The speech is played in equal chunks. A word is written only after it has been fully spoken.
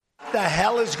what the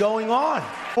hell is going on?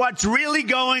 What's really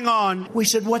going on? We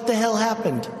said, what the hell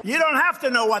happened? You don't have to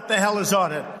know what the hell is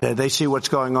on it. They see what's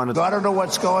going on. I don't know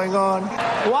what's going on.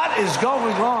 What is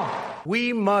going on?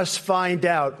 We must find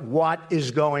out what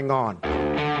is going on.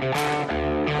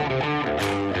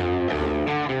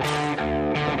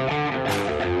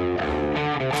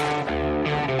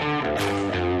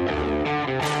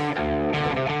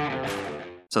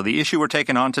 So the issue we're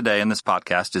taking on today in this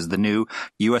podcast is the new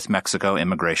U.S.-Mexico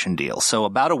immigration deal. So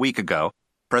about a week ago,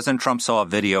 President Trump saw a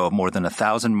video of more than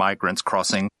 1,000 migrants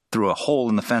crossing through a hole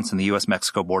in the fence in the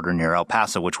U.S.-Mexico border near El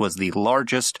Paso, which was the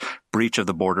largest breach of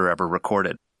the border ever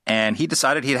recorded. And he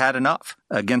decided he'd had enough.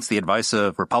 Against the advice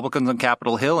of Republicans on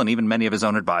Capitol Hill and even many of his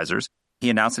own advisors, he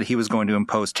announced that he was going to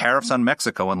impose tariffs on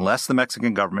Mexico unless the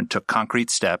Mexican government took concrete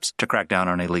steps to crack down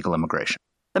on illegal immigration.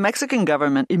 The Mexican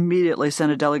government immediately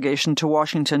sent a delegation to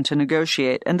Washington to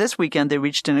negotiate, and this weekend they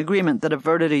reached an agreement that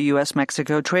averted a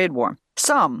U.S.-Mexico trade war.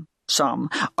 Some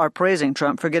are praising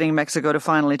Trump for getting Mexico to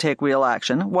finally take real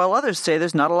action, while others say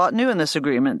there's not a lot new in this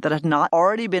agreement that had not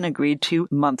already been agreed to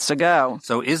months ago.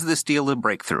 So is this deal a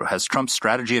breakthrough? Has Trump's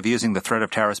strategy of using the threat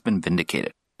of tariffs been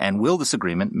vindicated? And will this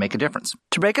agreement make a difference?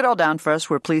 To break it all down for us,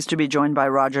 we're pleased to be joined by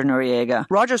Roger Noriega.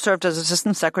 Roger served as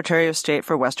Assistant Secretary of State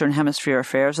for Western Hemisphere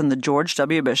Affairs in the George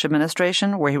W. Bush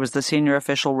administration, where he was the senior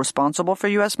official responsible for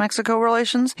U.S.-Mexico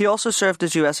relations. He also served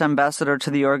as U.S. Ambassador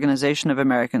to the Organization of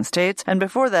American States, and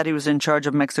before that he was in charge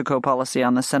of Mexico policy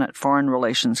on the Senate Foreign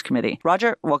Relations Committee.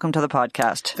 Roger, welcome to the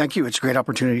podcast. Thank you. It's a great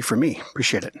opportunity for me.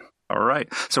 Appreciate it. All right.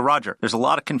 So, Roger, there's a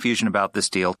lot of confusion about this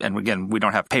deal. And again, we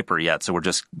don't have paper yet, so we're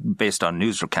just based on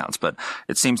news accounts. But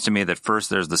it seems to me that first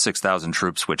there's the 6,000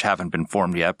 troops, which haven't been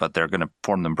formed yet, but they're going to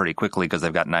form them pretty quickly because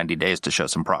they've got 90 days to show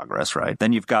some progress, right?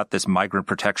 Then you've got this migrant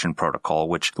protection protocol,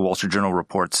 which the Wall Street Journal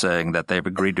reports saying that they've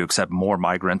agreed to accept more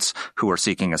migrants who are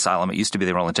seeking asylum. It used to be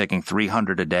they were only taking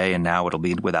 300 a day, and now it'll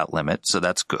be without limit. So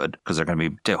that's good because they're going to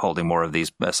be holding more of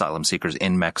these asylum seekers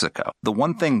in Mexico. The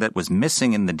one thing that was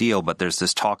missing in the deal, but there's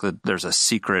this talk that there's a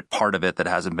secret part of it that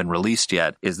hasn't been released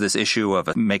yet, is this issue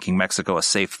of making Mexico a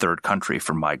safe third country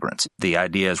for migrants. The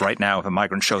idea is right now if a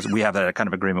migrant shows, we have that kind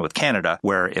of agreement with Canada,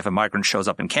 where if a migrant shows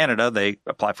up in Canada, they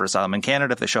apply for asylum in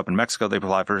Canada. If they show up in Mexico, they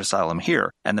apply for asylum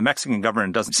here. And the Mexican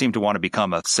government doesn't seem to want to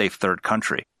become a safe third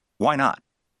country. Why not?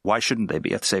 Why shouldn't they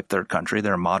be a safe third country?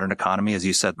 They're a modern economy. As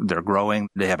you said, they're growing.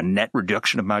 They have a net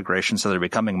reduction of migration, so they're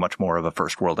becoming much more of a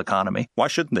first world economy. Why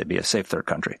shouldn't they be a safe third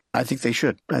country? I think they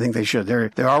should.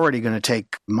 They're already going to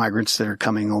take migrants that are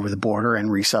coming over the border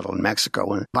and resettle in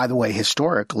Mexico. And by the way,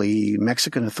 historically,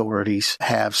 Mexican authorities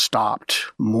have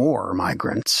stopped more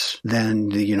migrants than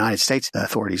the United States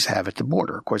authorities have at the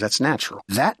border. Of course, that's natural.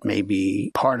 That may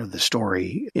be part of the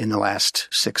story in the last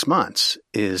 6 months,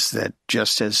 is that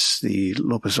just as the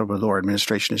López Obrador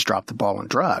administration has dropped the ball on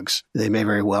drugs, they may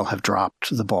very well have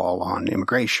dropped the ball on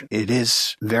immigration. It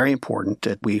is very important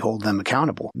that we hold them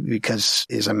accountable because,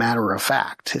 as a matter of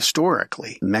fact,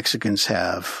 historically, Mexicans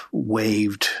have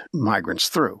waved migrants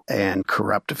through, and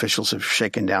corrupt officials have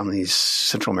shaken down these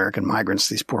Central American migrants.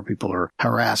 These poor people are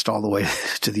harassed all the way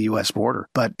to the U.S. border.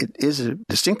 But it is a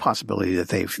distinct possibility that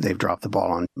they've dropped the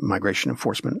ball on migration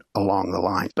enforcement along the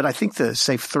line. But I think the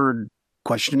safe third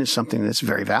question is something that's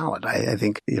very valid. I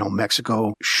think,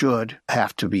 Mexico should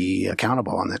have to be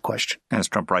accountable on that question. And is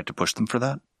Trump right to push them for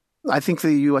that? I think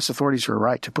the U.S. authorities are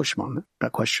right to push them on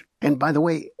that question. And by the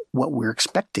way, what we're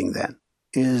expecting then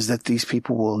is that these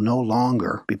people will no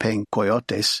longer be paying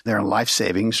coyotes their life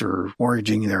savings or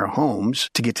mortgaging their homes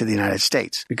to get to the United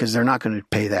States, because they're not going to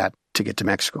pay that to get to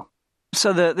Mexico.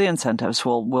 So the incentives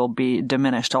will be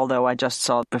diminished, although I just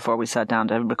saw before we sat down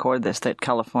to record this that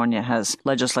California has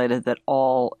legislated that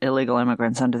all illegal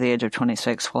immigrants under the age of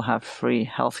 26 will have free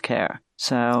health care.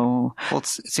 So, well, it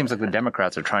seems like the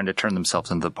Democrats are trying to turn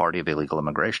themselves into the party of illegal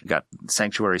immigration. You've got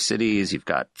sanctuary cities, you've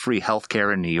got free health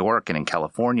care in New York and in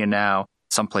California now.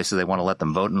 Some places they want to let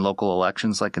them vote in local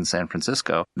elections, like in San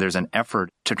Francisco. There's an effort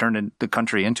to turn the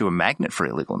country into a magnet for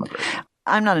illegal immigration.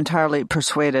 I'm not entirely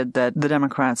persuaded that the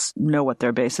Democrats know what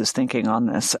their base is thinking on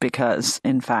this, because,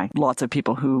 in fact, lots of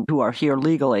people who are here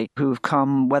legally, who've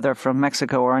come, whether from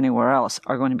Mexico or anywhere else,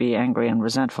 are going to be angry and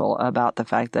resentful about the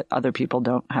fact that other people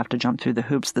don't have to jump through the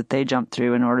hoops that they jumped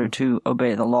through in order to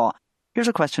obey the law. Here's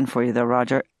a question for you, though,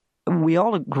 Roger. We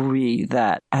all agree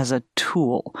that as a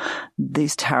tool,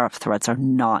 these tariff threats are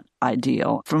not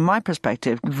ideal. From my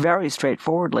perspective, very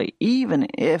straightforwardly, even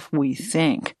if we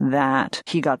think that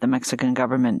he got the Mexican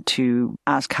government to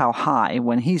ask how high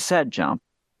when he said jump,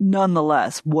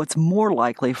 nonetheless, what's more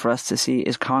likely for us to see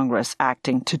is Congress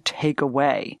acting to take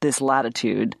away this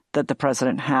latitude that the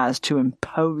president has to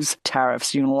impose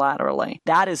tariffs unilaterally.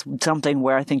 That is something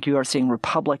where I think you are seeing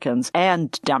Republicans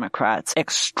and Democrats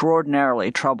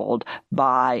extraordinarily troubled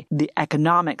by the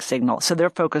economic signal. So they're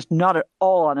focused not at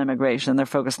all on immigration. They're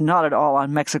focused not at all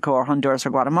on Mexico or Honduras or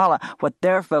Guatemala. What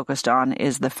they're focused on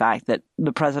is the fact that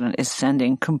the president is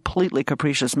sending completely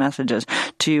capricious messages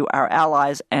to our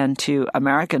allies and to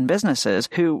American businesses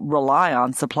who rely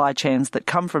on supply chains that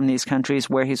come from these countries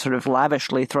where he's sort of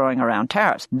lavishly throwing around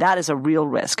tariffs. That is a real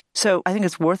risk. So I think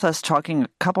it's worth us talking a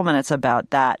couple minutes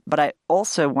about that. But I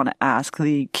also want to ask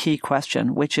the key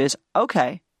question, which is,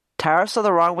 okay, tariffs are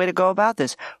the wrong way to go about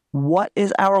this. What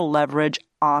is our leverage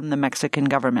on the Mexican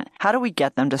government? How do we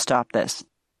get them to stop this?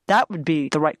 That would be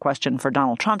the right question for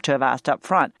Donald Trump to have asked up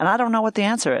front. And I don't know what the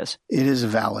answer is. It is a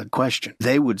valid question.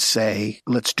 They would say,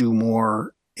 let's do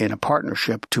more in a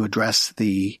partnership to address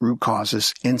the root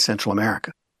causes in Central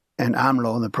America. And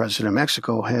AMLO, the president of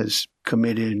Mexico, has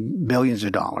committed billions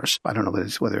of dollars. I don't know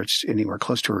whether it's anywhere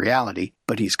close to reality,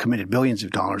 but he's committed billions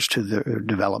of dollars to the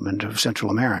development of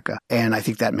Central America. And I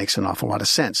think that makes an awful lot of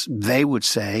sense. They would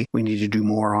say we need to do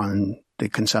more on the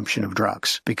consumption of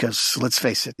drugs. Because let's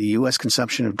face it, the U.S.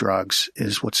 consumption of drugs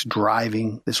is what's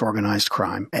driving this organized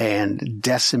crime and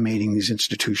decimating these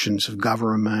institutions of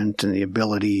government and the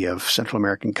ability of Central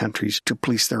American countries to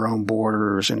police their own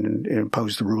borders and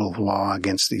impose the rule of law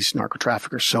against these narco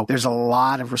traffickers. So there's a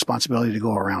lot of responsibility to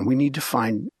go around. We need to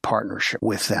find partnership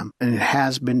with them. And it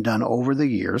has been done over the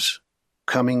years,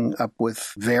 coming up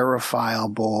with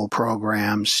verifiable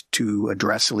programs to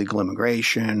address illegal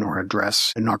immigration or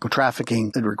address narco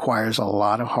trafficking. It requires a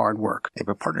lot of hard work.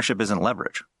 But partnership isn't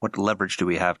leverage. What leverage do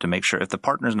we have to make sure if the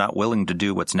partner's not willing to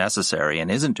do what's necessary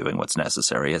and isn't doing what's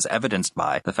necessary, as evidenced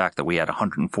by the fact that we had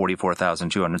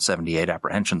 144,278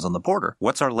 apprehensions on the border?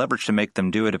 What's our leverage to make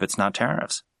them do it if it's not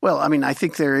tariffs? Well, I mean, I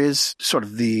think there is sort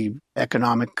of the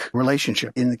economic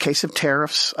relationship. In the case of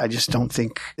tariffs, I just don't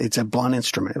think it's a blunt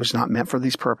instrument. It was not meant for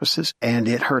these purposes, and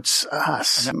it hurts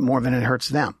us more than it hurts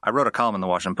them. I wrote a column in the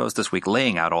Washington Post this week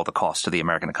laying out all the costs to the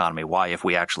American economy, why if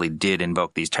we actually did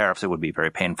invoke these tariffs, it would be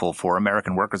very painful for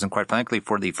American workers and quite frankly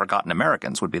for the forgotten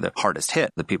Americans would be the hardest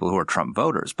hit, the people who are Trump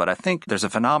voters. But I think there's a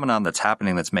phenomenon that's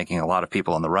happening that's making a lot of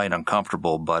people on the right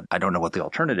uncomfortable, but I don't know what the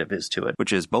alternative is to it,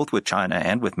 which is both with China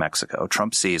and with Mexico.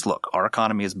 Trump sees, look, our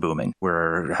economy is booming. We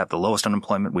have the lowest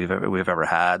unemployment we've ever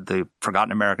had. The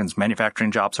forgotten Americans'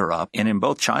 manufacturing jobs are up. And in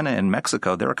both China and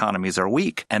Mexico, their economies are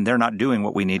weak and they're not doing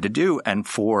what we need to do. And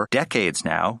for decades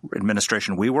now,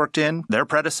 administration we worked in, their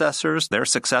predecessors, their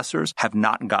successors have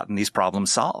not gotten these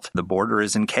problems solved. The border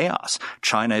is in chaos.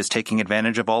 China is taking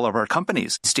advantage of all of our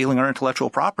companies, stealing our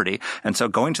intellectual property. And so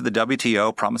going to the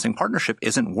WTO promising partnership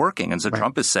isn't working. And so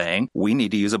Trump is saying we need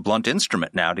to use a blunt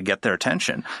instrument now to get their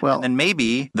attention. Well, and then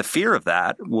maybe the fear of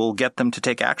that will get them to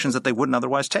take actions that they wouldn't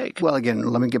otherwise take. Well, again,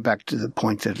 let me get back to the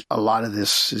point that a lot of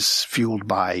this is fueled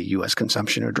by U.S.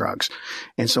 consumption of drugs.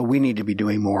 And so we need to be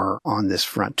doing more on this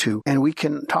front too. And we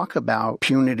can talk about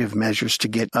punitive measures to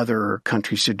get other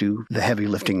countries to do the heavy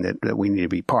lifting that we need to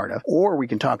be part of. Or we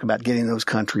can talk about getting those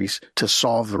countries to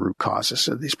solve the root causes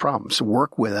of these problems, so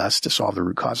work with us to solve the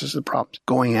root causes of the problems,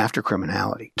 going after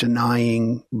criminality,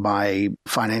 denying by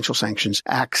financial sanctions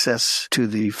access to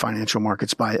the financial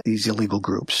markets by these illegal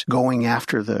groups, going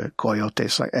after the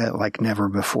coyotes like never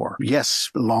before. Yes,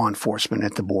 law enforcement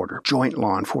at the border, joint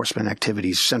law enforcement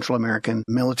activities, Central American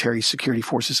military security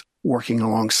forces working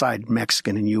alongside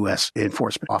Mexican and U.S.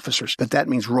 enforcement officers. But that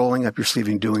means rolling up your sleeve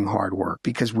and doing hard work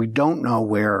because we don't know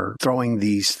where throwing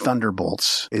these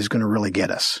thunderbolts is going to really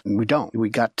get us. We don't. We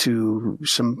got to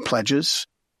some pledges.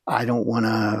 I don't want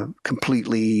to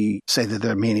completely say that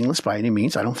they're meaningless by any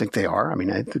means. I don't think they are. I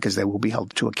mean, because they will be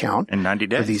held to account in 90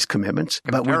 days for these commitments.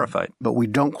 But we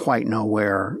don't quite know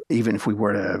where, even if we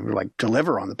were to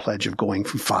deliver on the pledge of going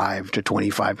from 5 to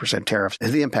 25% tariffs,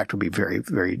 the impact would be very,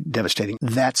 very devastating.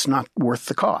 That's not worth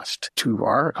the cost to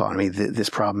our economy. This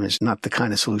problem is not the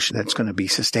kind of solution that's going to be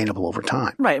sustainable over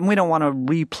time. Right. And we don't want to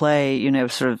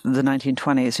replay, sort of the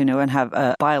 1920s, and have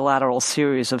a bilateral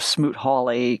series of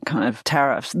Smoot-Hawley kind of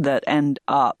tariffs that end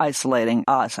up isolating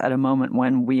us at a moment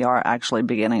when we are actually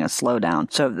beginning a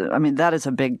slowdown. So, I mean, that is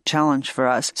a big challenge for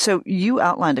us. So you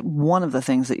outlined one of the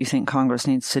things that you think Congress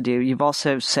needs to do. You've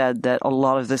also said that a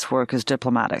lot of this work is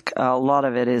diplomatic. A lot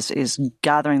of it is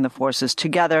gathering the forces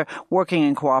together, working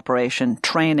in cooperation,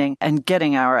 training, and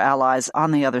getting our allies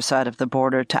on the other side of the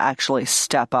border to actually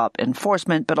step up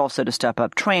enforcement, but also to step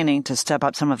up training, to step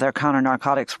up some of their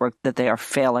counter-narcotics work that they are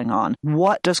failing on.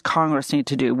 What does Congress need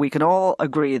to do? We can all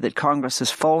agree agree that Congress has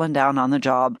fallen down on the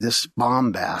job. This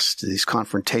bombast, these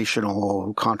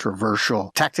confrontational,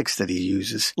 controversial tactics that he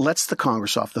uses, lets the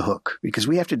Congress off the hook, because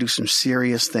we have to do some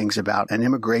serious things about an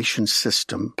immigration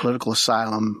system, political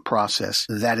asylum process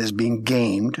that is being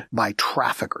gamed by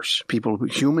traffickers,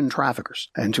 human traffickers.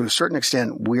 And to a certain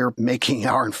extent, we're making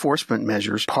our enforcement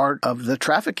measures part of the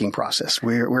trafficking process.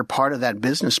 We're part of that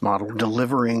business model,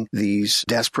 delivering these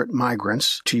desperate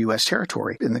migrants to U.S.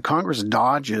 territory. And the Congress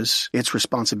dodges its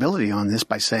responsibility on this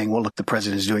by saying, well, look, the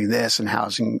president is doing this and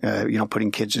housing,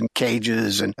 putting kids in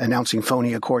cages and announcing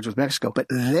phony accords with Mexico. But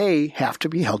they have to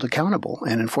be held accountable.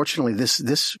 And unfortunately,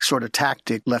 this sort of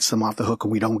tactic lets them off the hook,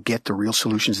 and we don't get the real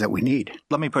solutions that we need.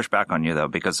 Let me push back on you, though,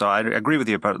 because I agree with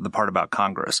you about the part about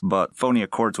Congress, but phony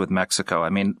accords with Mexico. I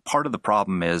mean, part of the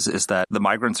problem is that the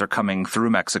migrants are coming through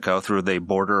Mexico, through the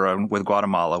border with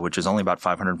Guatemala, which is only about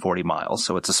 540 miles.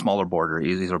 So it's a smaller border,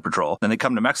 easy to patrol. Then they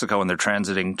come to Mexico and they're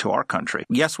transiting to our country.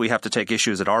 Yes, we have to take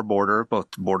issues at our border, both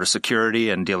border security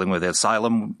and dealing with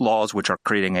asylum laws, which are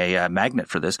creating a magnet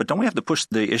for this. But don't we have to push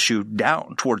the issue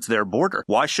down towards their border?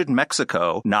 Why should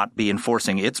Mexico not be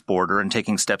enforcing its border and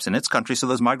taking steps in its country so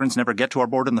those migrants never get to our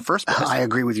border in the first place? I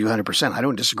agree with you 100%. I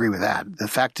don't disagree with that. The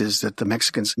fact is that the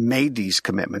Mexicans made these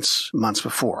commitments months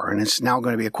before, and it's now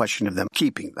going to be a question of them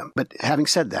keeping them. But having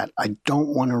said that, I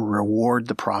don't want to reward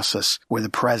the process where the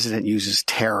president uses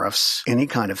tariffs, any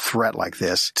kind of threat like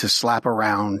this, to slap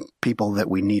around people that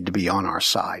we need to be on our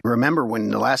side. Remember when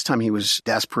the last time he was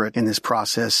desperate in this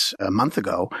process a month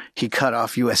ago, he cut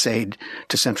off U.S. aid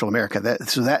to Central America.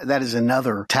 That is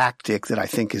another tactic that I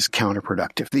think is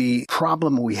counterproductive. The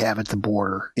problem we have at the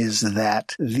border is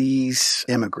that these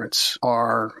immigrants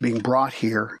are being brought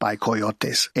here by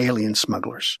coyotes, alien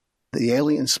smugglers. The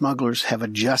alien smugglers have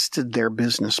adjusted their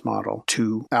business model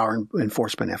to our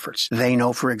enforcement efforts. They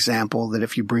know, for example, that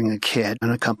if you bring a kid, an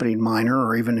accompanied minor,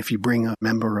 or even if you bring a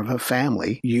member of a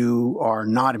family, you are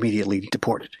not immediately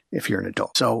deported if you're an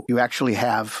adult. So you actually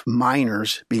have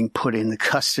minors being put in the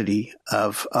custody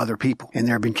of other people. And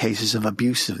there have been cases of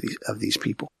abuse of these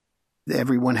people.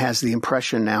 Everyone has the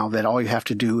impression now that all you have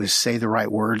to do is say the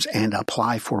right words and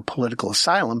apply for political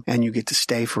asylum, and you get to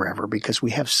stay forever, because we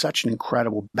have such an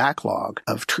incredible backlog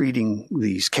of treating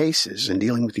these cases and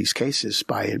dealing with these cases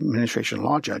by administration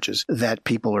law judges that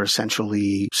people are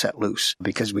essentially set loose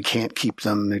because we can't keep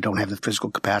them. They don't have the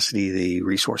physical capacity, the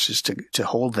resources to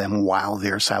hold them while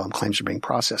their asylum claims are being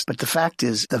processed. But the fact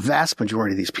is, the vast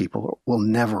majority of these people will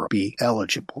never be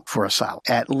eligible for asylum.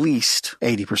 At least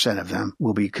 80% of them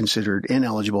will be considered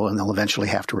ineligible, and they'll eventually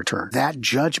have to return. That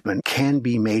judgment can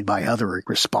be made by other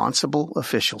responsible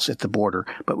officials at the border,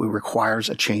 but it requires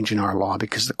a change in our law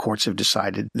because the courts have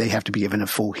decided they have to be given a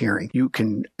full hearing. You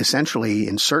can essentially,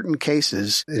 in certain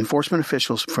cases, enforcement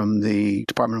officials from the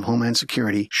Department of Homeland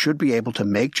Security should be able to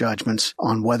make judgments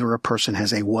on whether a person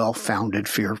has a well-founded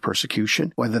fear of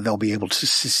persecution, whether they'll be able to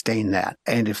sustain that.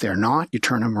 And if they're not, you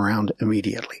turn them around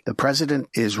immediately. The president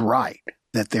is right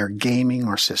that they're gaming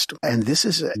our system. And this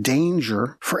is a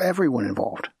danger for everyone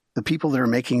involved. The people that are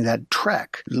making that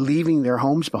trek, leaving their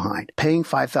homes behind, paying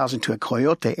 $5,000 to a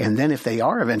coyote, and then if they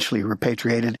are eventually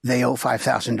repatriated, they owe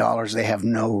 $5,000. They have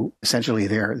essentially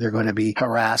they're going to be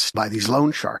harassed by these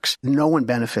loan sharks. No one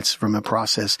benefits from a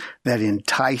process that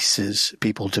entices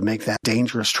people to make that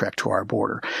dangerous trek to our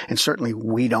border. And certainly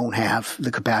we don't have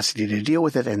the capacity to deal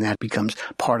with it, and that becomes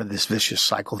part of this vicious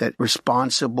cycle that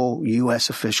responsible U.S.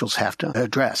 officials have to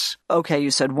address. Okay, you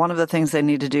said one of the things they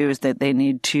need to do is that they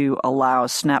need to allow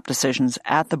snap decisions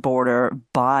at the border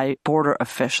by border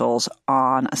officials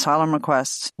on asylum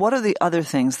requests. What are the other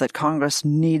things that Congress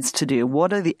needs to do?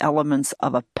 What are the elements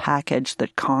of a package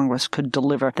that Congress could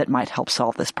deliver that might help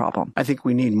solve this problem? I think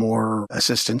we need more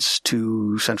assistance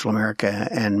to Central America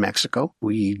and Mexico.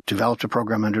 We developed a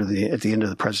program at the end of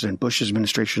the President Bush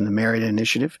administration, the Merida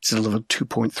Initiative. It's delivered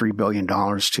 $2.3 billion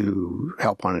to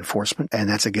help on enforcement, and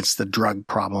that's against the drug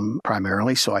problem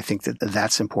primarily. So I think that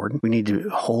that's important. We need to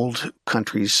hold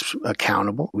countries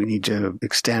accountable. We need to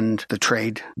extend the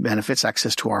trade benefits,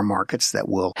 access to our markets that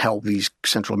will help these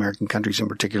Central American countries in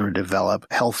particular develop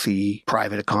healthy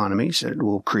private economies. It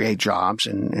will create jobs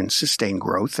and sustain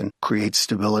growth and create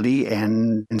stability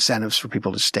and incentives for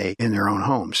people to stay in their own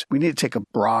homes. We need to take a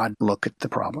broad look at the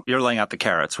problem. You're laying out the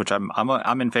carrots, which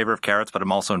I'm in favor of carrots, but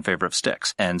I'm also in favor of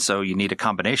sticks. And so you need a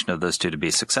combination of those two to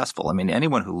be successful. I mean,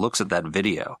 anyone who looks at that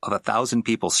video of 1,000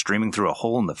 people streaming through a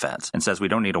hole in the fence and says we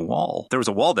don't need a wall, there was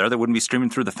a wall there, they wouldn't be streaming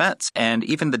through the fence. And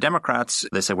even the Democrats,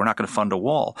 they say we're not going to fund a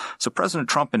wall. So President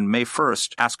Trump in May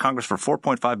 1st asked Congress for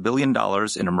 $4.5 billion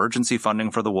in emergency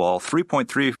funding for the wall,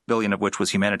 $3.3 billion of which was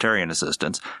humanitarian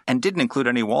assistance, and didn't include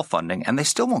any wall funding, and they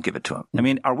still won't give it to him. I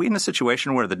mean, are we in a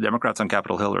situation where the Democrats on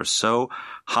Capitol Hill are so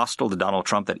hostile to Donald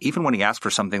Trump that even when he asks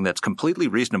for something that's completely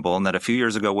reasonable and that a few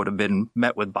years ago would have been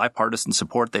met with bipartisan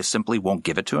support, they simply won't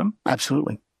give it to him?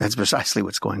 Absolutely. That's precisely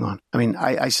what's going on. I mean,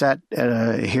 I sat at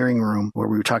a hearing room where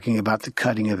we were talking about the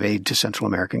cutting of aid to Central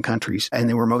American countries, and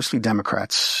there were mostly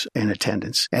Democrats in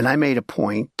attendance. And I made a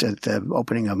point at the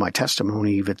opening of my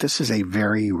testimony that this is a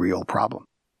very real problem.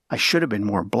 I should have been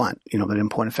more blunt, but in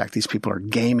point of fact, these people are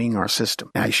gaming our system.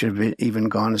 And I should have even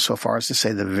gone so far as to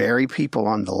say the very people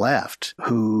on the left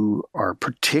who are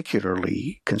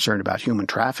particularly concerned about human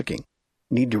trafficking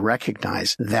need to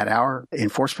recognize that our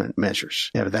enforcement measures,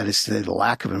 that is the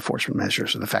lack of enforcement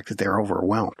measures or the fact that they're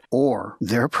overwhelmed, or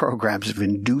their programs of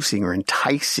inducing or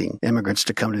enticing immigrants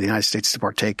to come to the United States to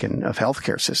partake of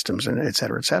healthcare systems, and et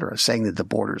cetera, saying that the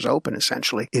border's open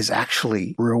essentially, is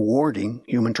actually rewarding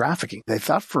human trafficking. They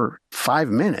thought for 5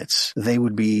 minutes they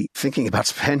would be thinking about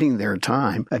spending their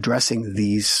time addressing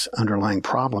these underlying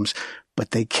problems.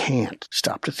 But they can't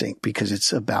stop to think because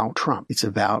it's about Trump. It's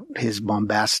about his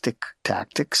bombastic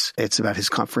tactics. It's about his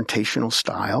confrontational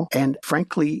style. And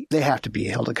frankly, they have to be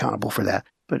held accountable for that.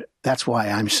 But that's why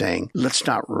I'm saying let's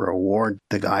not reward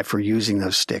the guy for using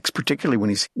those sticks, particularly when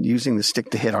he's using the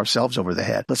stick to hit ourselves over the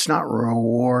head. Let's not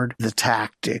reward the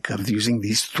tactic of using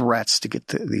these threats to get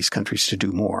these countries to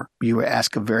do more. You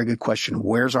ask a very good question.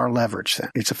 Where's our leverage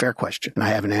then? It's a fair question, and I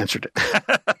haven't answered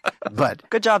it. But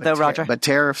good job, though, Roger. But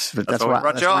tariffs. But that's why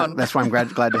I'm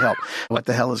glad to help. What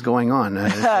the hell is going on? I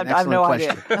have no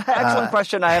idea. Excellent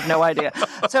question. I have no idea.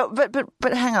 So,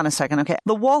 but hang on a second. Okay,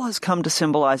 the wall has come to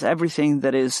symbolize everything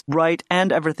that is right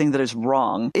and everything that is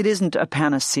wrong. It isn't a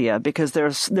panacea because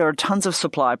there are tons of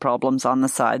supply problems on the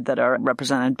side that are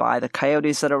represented by the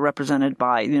coyotes, that are represented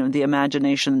by the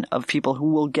imagination of people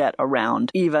who will get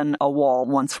around even a wall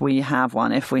once we have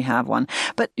one, if we have one.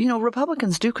 But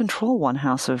Republicans do control one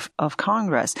house of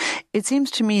Congress. It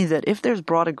seems to me that if there's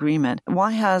broad agreement,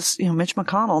 why has Mitch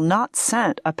McConnell not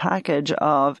sent a package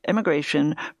of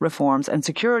immigration reforms and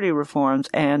security reforms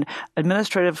and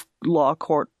administrative law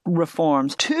court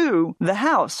reforms to the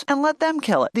House and let them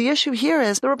kill it? The issue here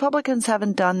is the Republicans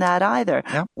haven't done that either.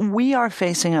 Yeah. We are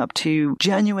facing up to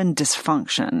genuine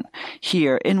dysfunction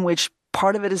here in which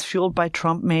part of it is fueled by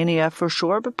Trump mania for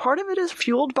sure, but part of it is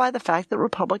fueled by the fact that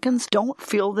Republicans don't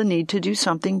feel the need to do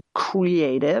something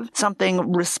creative,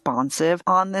 something responsive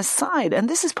on this side. And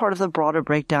this is part of the broader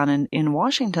breakdown in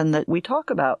Washington that we talk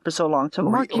about for so long. So,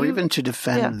 Mark, or even to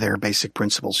defend their basic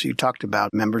principles. You talked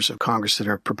about members of Congress that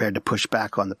are prepared to push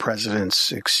back on the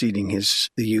president's exceeding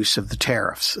the use of the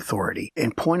tariffs authority.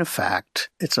 In point of fact,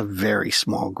 it's a very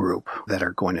small group that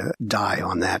are going to die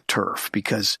on that turf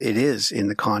because it is in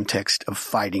the context of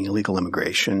fighting illegal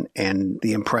immigration and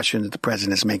the impression that the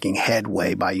president is making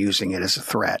headway by using it as a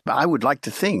threat. But I would like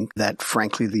to think that,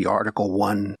 frankly, the Article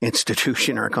 1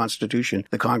 institution or Constitution,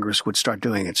 the Congress would start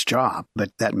doing its job,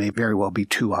 but that may very well be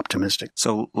too optimistic.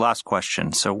 So last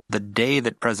question. So the day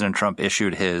that President Trump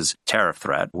issued his tariff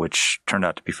threat, which turned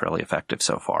out to be fairly effective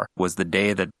so far, was the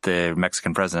day that the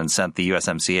Mexican president sent the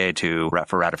USMCA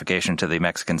for ratification to the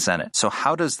Mexican Senate. So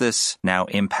how does this now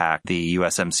impact the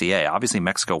USMCA? Obviously,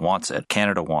 Mexico wants it.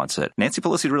 Canada wants it. Nancy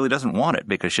Pelosi really doesn't want it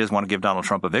because she doesn't want to give Donald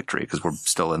Trump a victory because we're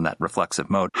still in that reflexive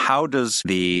mode. How does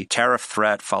the tariff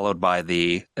threat followed by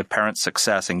the apparent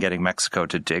success in getting Mexico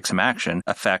to take some action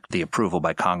affect the approval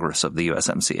by Congress of the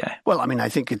USMCA? Well, I mean, I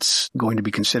think it's going to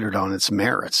be considered on its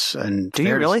merits. And do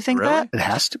you really think that? It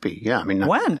has to be. Yeah. I mean,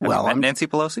 when? Well, Nancy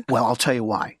Pelosi? Well, I'll tell you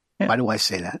why. Yeah. Why do I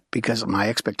say that? Because my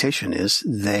expectation is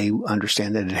they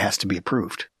understand that it has to be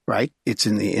approved. Right? It's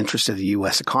in the interest of the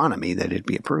U.S. economy that it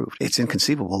be approved. It's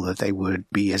inconceivable that they would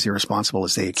be as irresponsible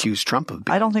as they accuse Trump of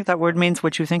being. I don't think that word means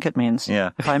what you think it means.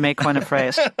 Yeah. If I may coin a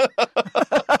phrase. No,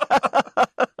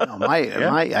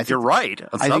 I think, you're right.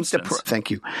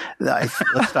 Thank you. Let's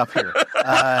stop here.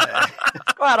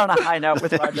 Go out on a high note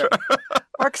with Roger.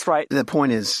 Mark's right. The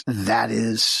point is, that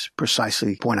is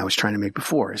precisely the point I was trying to make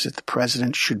before, is that the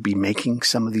president should be making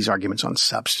some of these arguments on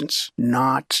substance,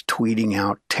 not tweeting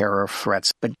out terror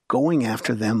threats, but going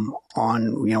after them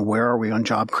on, where are we on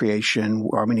job creation?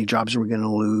 How many jobs are we going to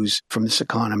lose from this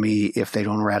economy if they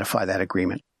don't ratify that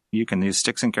agreement? You can use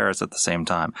sticks and carrots at the same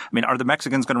time. I mean, are the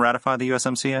Mexicans going to ratify the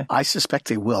USMCA? I suspect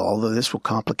they will, although this will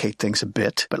complicate things a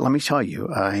bit. But let me tell you,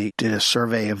 I did a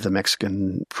survey of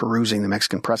perusing the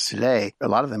Mexican press today. A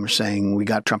lot of them are saying we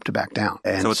got Trump to back down.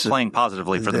 And so it's playing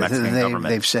positively for the Mexican government.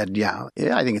 They've said, yeah,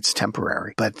 I think it's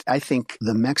temporary. But I think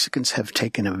the Mexicans have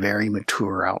taken a very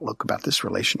mature outlook about this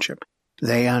relationship.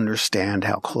 They understand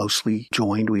how closely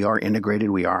joined we are,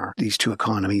 integrated we are, these two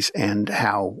economies, and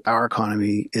how our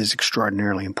economy is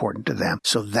extraordinarily important to them.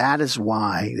 So that is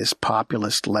why this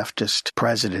populist leftist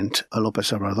president,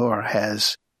 López Obrador,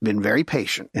 has been very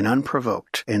patient and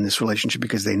unprovoked in this relationship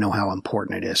because they know how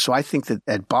important it is. So I think that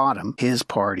at bottom, his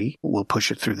party will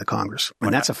push it through the Congress.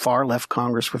 And that's a far left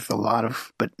Congress with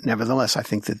but nevertheless, I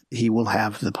think that he will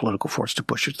have the political force to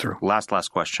push it through. Last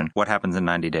question. What happens in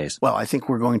 90 days? Well, I think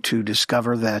we're going to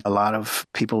discover that a lot of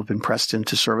people have been pressed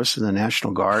into service in the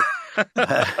National Guard.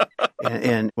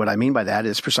 And what I mean by that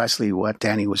is precisely what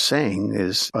Danny was saying,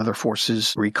 is other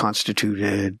forces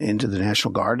reconstituted into the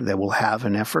National Guard that will have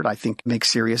an effort, I think, make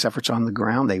serious efforts on the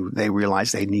ground. They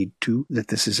realize they need to, that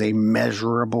this is a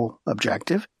measurable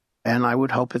objective. And I would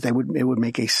hope that it would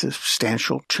make a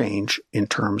substantial change in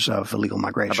terms of illegal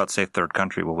migration. How about safe third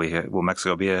country? Will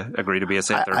Mexico agree to be a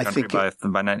safe third country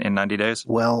in 90 days?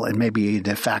 Well, it may be a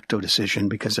de facto decision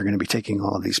because they're going to be taking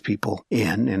all of these people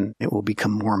in, and it will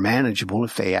become more manageable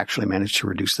if they actually manage to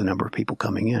reduce the number of people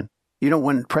coming in. You know,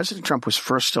 when President Trump was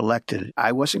first elected,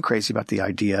 I wasn't crazy about the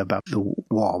idea about the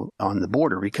wall on the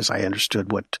border because I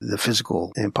understood what the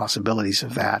physical impossibilities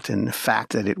of that, and the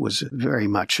fact that it was very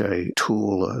much a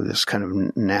tool of this kind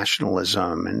of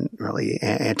nationalism and really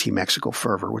anti-Mexico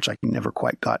fervor, which I never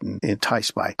quite gotten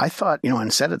enticed by. I thought,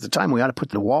 and said at the time, we ought to put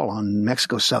the wall on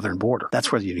Mexico's southern border.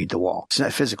 That's where you need the wall. It's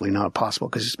not physically not possible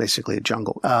because it's basically a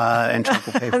jungle. And Trump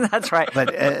will pay for it. That's right.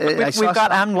 But we've got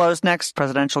AMLO's next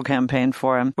presidential campaign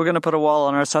for him. We're going to put a wall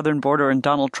on our southern border and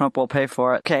Donald Trump will pay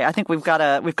for it. Okay, I think we've got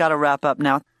to wrap up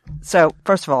now. So,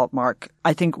 first of all, Mark,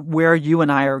 I think where you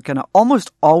and I are going to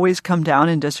almost always come down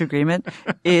in disagreement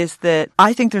is that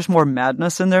I think there's more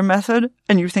madness in their method,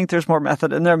 and you think there's more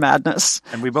method in their madness.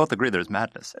 And we both agree there's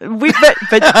madness.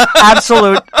 But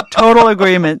absolute, total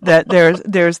agreement that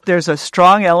there's a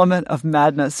strong element of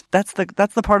madness. That's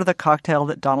the part of the cocktail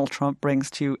that Donald Trump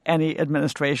brings to any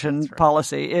administration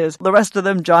policy. Is the rest of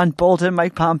them, John Bolton,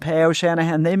 Mike Pompeo,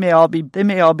 Shanahan, they may all be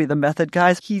the method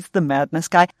guys. He's the madness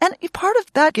guy, and part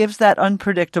of that gives that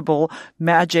unpredictable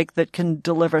magic that can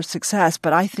deliver success.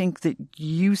 But I think that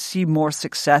you see more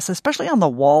success, especially on the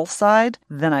wall side,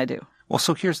 than I do. Well,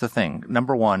 so here's the thing.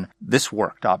 Number one, this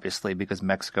worked, obviously, because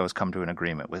Mexico has come to an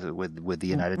agreement with the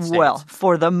United States. Well,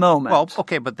 for the moment. Well,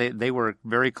 okay, but they were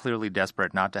very clearly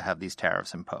desperate not to have these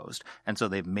tariffs imposed. And so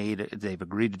they've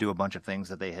agreed to do a bunch of things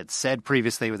that they had said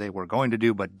previously they were going to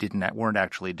do, but weren't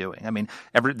actually doing. I mean,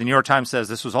 the New York Times says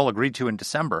this was all agreed to in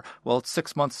December. Well, it's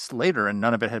 6 months later and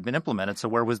none of it had been implemented. So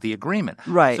where was the agreement?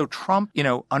 Right. So Trump,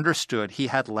 understood he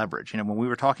had leverage. When we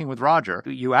were talking with Roger,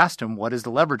 you asked him, what is the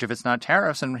leverage if it's not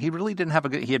tariffs? And he really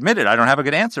he admitted, I don't have a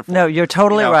good answer for it. No, you're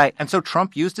totally right. And so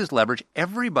Trump used his leverage.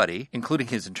 Everybody, including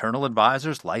his internal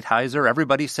advisors, Lighthizer,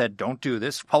 everybody said, don't do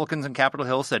this. Republicans in Capitol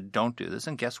Hill said, don't do this.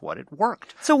 And guess what? It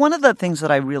worked. So one of the things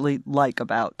that I really like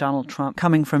about Donald Trump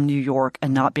coming from New York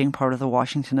and not being part of the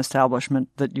Washington establishment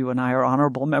that you and I are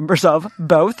honorable members of,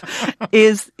 both,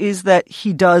 is that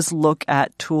he does look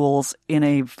at tools in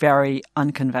a very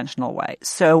unconventional way.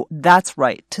 So that's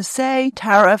right. To say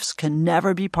tariffs can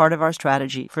never be part of our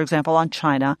strategy, for example, on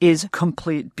China, is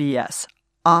complete BS.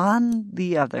 On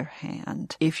the other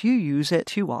hand, if you use it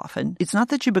too often, it's not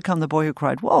that you become the boy who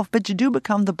cried wolf, but you do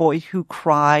become the boy who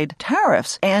cried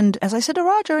tariffs. And as I said to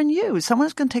Roger and you,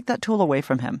 someone's going to take that tool away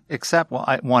from him. Except,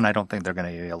 I don't think they're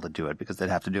going to be able to do it because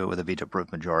they'd have to do it with a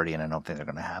veto-proof majority, and I don't think they're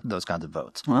going to have those kinds of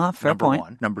votes. Well, fair point. Number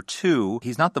one. Number two,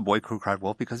 he's not the boy who cried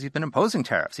wolf because he's been imposing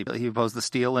tariffs. He imposed the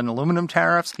steel and aluminum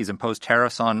tariffs. He's imposed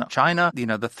tariffs on China.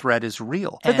 The threat is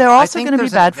real. But they're also going to be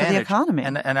bad for the economy.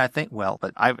 And I think,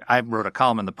 but I wrote a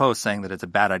column in the Post saying that it's a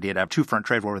bad idea to have two-front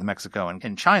trade war with Mexico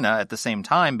and China at the same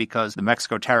time because the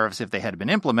Mexico tariffs, if they had been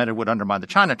implemented, would undermine the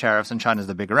China tariffs, and China's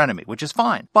the bigger enemy, which is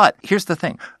fine. But here's the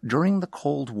thing. During the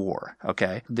Cold War,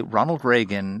 Ronald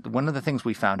Reagan, one of the things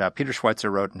we found out, Peter Schweitzer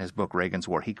wrote in his book, Reagan's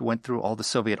War, he went through all the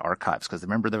Soviet archives because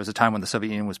remember there was a time when the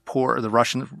Soviet Union was poor, or the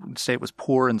Russian state was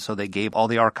poor, and so they gave all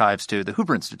the archives to the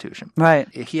Hoover Institution.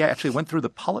 Right. He actually went through the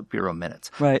Politburo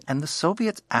minutes. Right. And the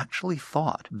Soviets actually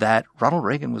thought that Ronald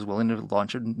Reagan was willing to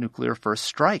launch a nuclear first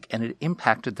strike, and it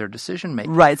impacted their decision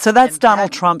making. Right. So that's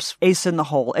Donald Trump's ace in the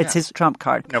hole. It's his trump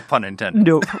card. No pun intended.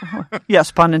 No.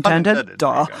 Yes, pun intended. Pun intended.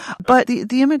 Duh. But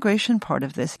the immigration part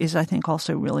of this is, I think,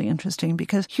 also really interesting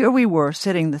because here we were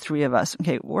sitting, the three of us.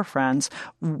 Okay, we're friends.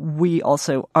 We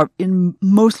also are in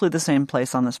mostly the same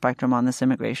place on the spectrum on this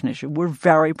immigration issue. We're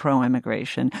very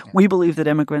pro-immigration. Yeah. We believe that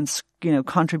immigrants,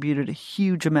 contributed a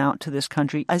huge amount to this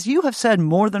country. As you have said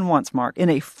more than once, Mark,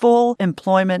 in a full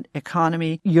employment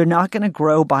economy, you're not going to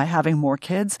grow by having more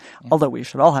kids, although we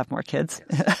should all have more kids.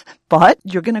 Yes. But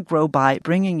you're going to grow by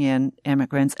bringing in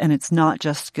immigrants, and it's not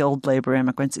just skilled labor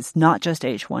immigrants. It's not just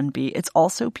H-1B. It's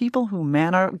also people who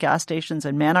man our gas stations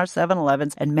and man our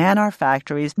 7-Elevens and man our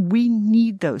factories. We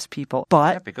need those people.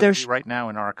 But because right now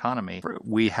in our economy,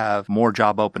 we have more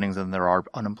job openings than there are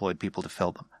unemployed people to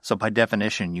fill them. So by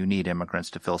definition, you need immigrants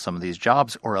to fill some of these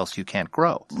jobs or else you can't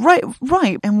grow. Right.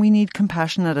 And we need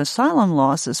compassionate asylum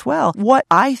laws as well. What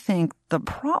I think the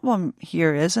problem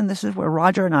here is, and this is where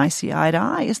Roger and I see eye to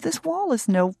eye, is this wall is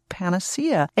no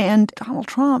panacea. And Donald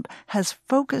Trump has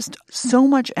focused so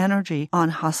much energy on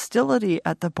hostility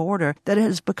at the border that it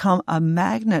has become a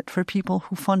magnet for people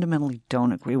who fundamentally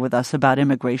don't agree with us about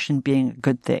immigration being a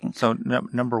good thing. So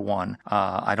number one,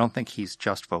 I don't think he's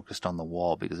just focused on the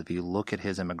wall, because if you look at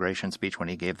his immigration speech when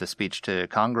he gave the speech to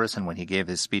Congress and when he gave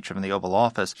his speech from the Oval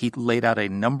Office, he laid out a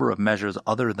number of measures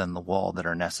other than the wall that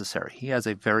are necessary. He has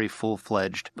a very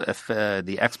full-fledged, if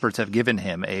the experts have given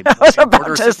him a... I was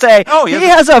about to say, he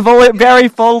has a very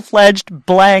full-fledged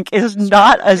blank. Is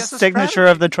not a signature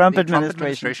of the Trump administration. Trump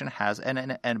administration has,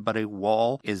 but a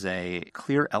wall is a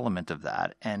clear element of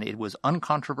that, and it was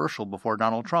uncontroversial before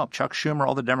Donald Trump. Chuck Schumer,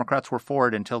 all the Democrats were for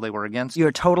it until they were against it.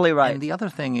 You're totally right. And the other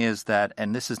thing is that,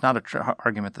 and this is not an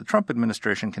argument the Trump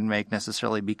administration can make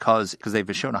necessarily because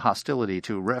they've shown a hostility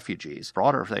to refugees,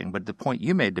 broader thing, but the point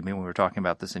you made to me when we were talking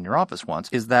about this in your office once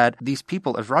is that these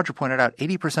people, as Roger pointed out,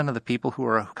 80% of the people who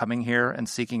are coming here and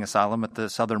seeking asylum at the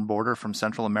southern border from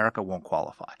Central America won't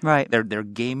qualify. Right. They're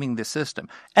gaming the system.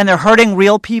 And they're hurting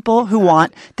real people who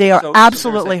want. They are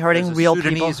absolutely hurting real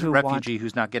people who want. There's a Sudanese refugee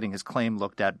who's not getting his claim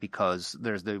looked at because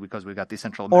we've got the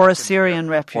Central American. Or a Syrian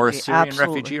refugee. Or a Syrian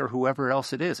refugee or whoever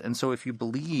else it is. And so if you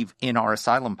believe in our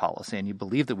asylum policy and you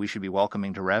believe that we should be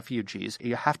welcoming to refugees,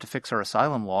 you have to fix our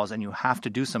asylum laws and you have to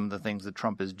do some of the things that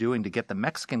Trump is doing to get the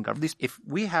Mexican government. If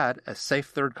we had a safe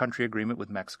third country agreement with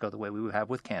Mexico the way we would have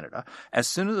with Canada, as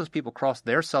soon as those people crossed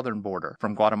their southern border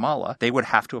from Guatemala, they would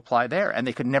have to apply there and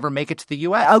they could never make it to the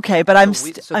U.S. Okay, but I'm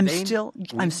still I'm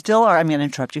going to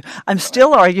interrupt you. I'm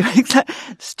still arguing,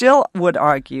 still would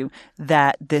argue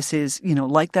that this is,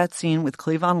 like that scene with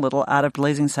Cleavon Little out of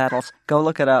Blazing Saddles. Go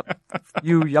look it up.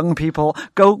 You young people,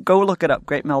 go look it up.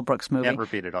 Great Mel Brooks movie. Can't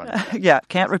repeat it on air. Yeah,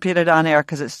 can't repeat it on air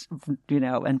because it's,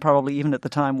 and probably even at the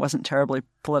time wasn't terribly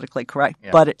politically correct.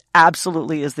 Yeah. But it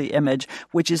absolutely is the image,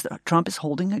 which is that Trump is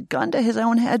holding a gun to his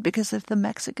own head, because if the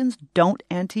Mexicans don't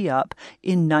ante up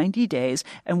in 90 days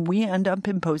and we end up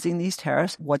imposing these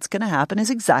tariffs, what's going to happen is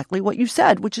exactly what you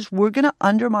said, which is we're going to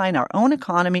undermine our own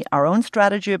economy, our own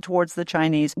strategy towards the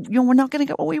Chinese. We're not going to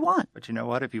get what we want. But you know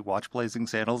what? If you watch Blazing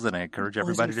Saddles, and I encourage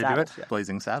everybody to do it,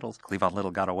 Blazing Saddles, Cleavon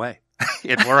Little got away.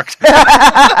 It worked.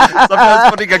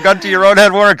 Sometimes putting a gun to your own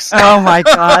head works. Oh, my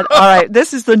God. All right.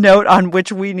 This is the note on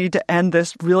which we need to end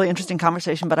this really interesting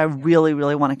conversation, but I really,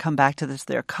 really want to come back to this.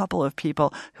 There are a couple of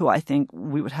people who I think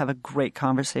we would have a great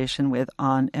conversation with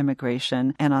on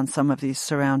immigration and on some of these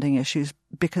surrounding issues,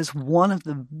 because one of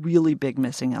the really big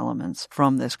missing elements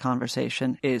from this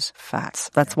conversation is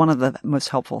facts. That's one of the most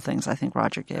helpful things I think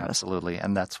Roger gave us. Absolutely.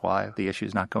 And that's why the issue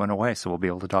is not going away. So we'll be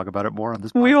able to talk about it more on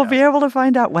this podcast. We will be able to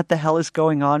find out what the hell is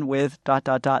going on with ...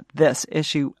 this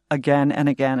issue again and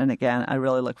again and again. I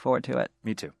really look forward to it.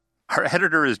 Me too. Our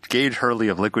editor is Gage Hurley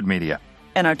of Liquid Media.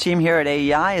 And our team here at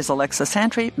AEI is Alexa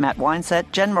Santry, Matt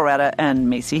Weinset, Jen Moretta, and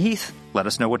Macy Heath. Let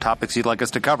us know what topics you'd like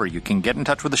us to cover. You can get in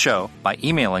touch with the show by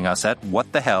emailing us at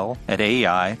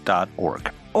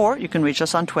whatthehell@aei.org. Or you can reach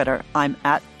us on Twitter. I'm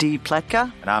at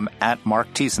 @dpletka. And I'm at Mark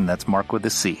Thiessen. That's Mark with a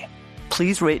C.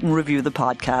 Please rate and review the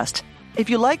podcast. If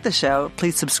you like the show,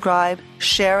 please subscribe,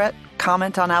 share it,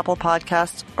 comment on Apple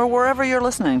Podcasts, or wherever you're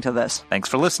listening to this. Thanks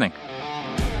for listening.